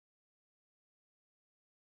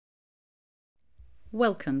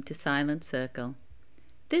Welcome to Silent Circle.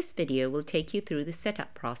 This video will take you through the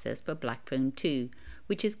setup process for Blackphone 2,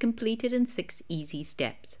 which is completed in 6 easy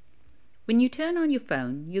steps. When you turn on your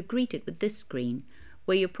phone, you're greeted with this screen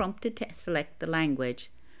where you're prompted to select the language.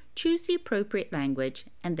 Choose the appropriate language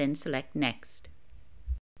and then select Next.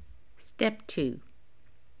 Step 2.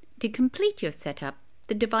 To complete your setup,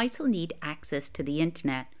 the device will need access to the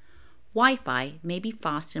internet. Wi-Fi may be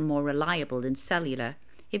faster and more reliable than cellular.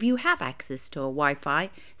 If you have access to a Wi-Fi,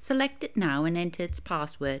 select it now and enter its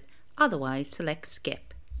password. Otherwise, select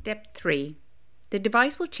Skip. Step 3. The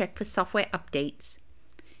device will check for software updates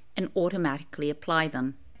and automatically apply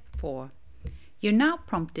them. 4. You're now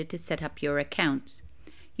prompted to set up your accounts.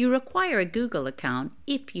 You require a Google account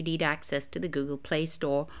if you need access to the Google Play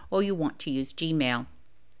Store or you want to use Gmail.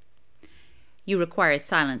 You require a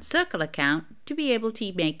Silent Circle account to be able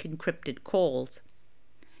to make encrypted calls.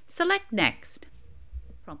 Select Next.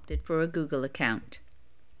 Prompted for a Google account.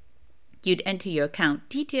 You'd enter your account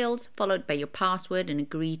details followed by your password and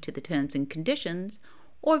agree to the terms and conditions,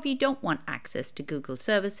 or if you don't want access to Google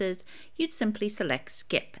services, you'd simply select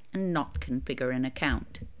Skip and not configure an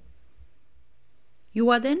account. You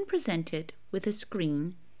are then presented with a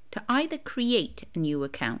screen to either create a new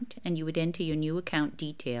account and you would enter your new account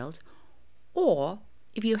details, or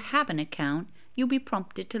if you have an account, you'll be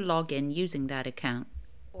prompted to log in using that account,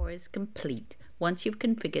 or is complete once you've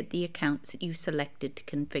configured the accounts that you've selected to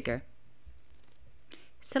configure.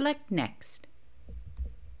 Select Next.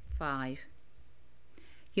 5.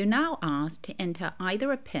 You're now asked to enter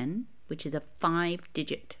either a PIN, which is a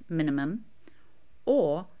 5-digit minimum,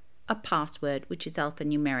 or a password, which is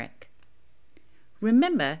alphanumeric.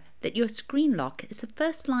 Remember that your screen lock is the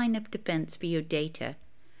first line of defense for your data,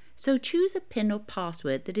 so choose a PIN or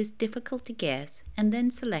password that is difficult to guess and then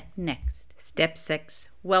select Next. Step 6.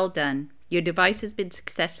 Well done. Your device has been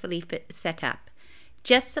successfully set up.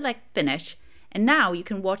 Just select Finish, and now you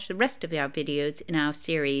can watch the rest of our videos in our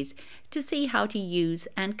series to see how to use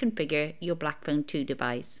and configure your Blackphone 2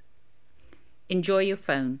 device. Enjoy your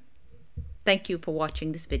phone. Thank you for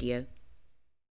watching this video.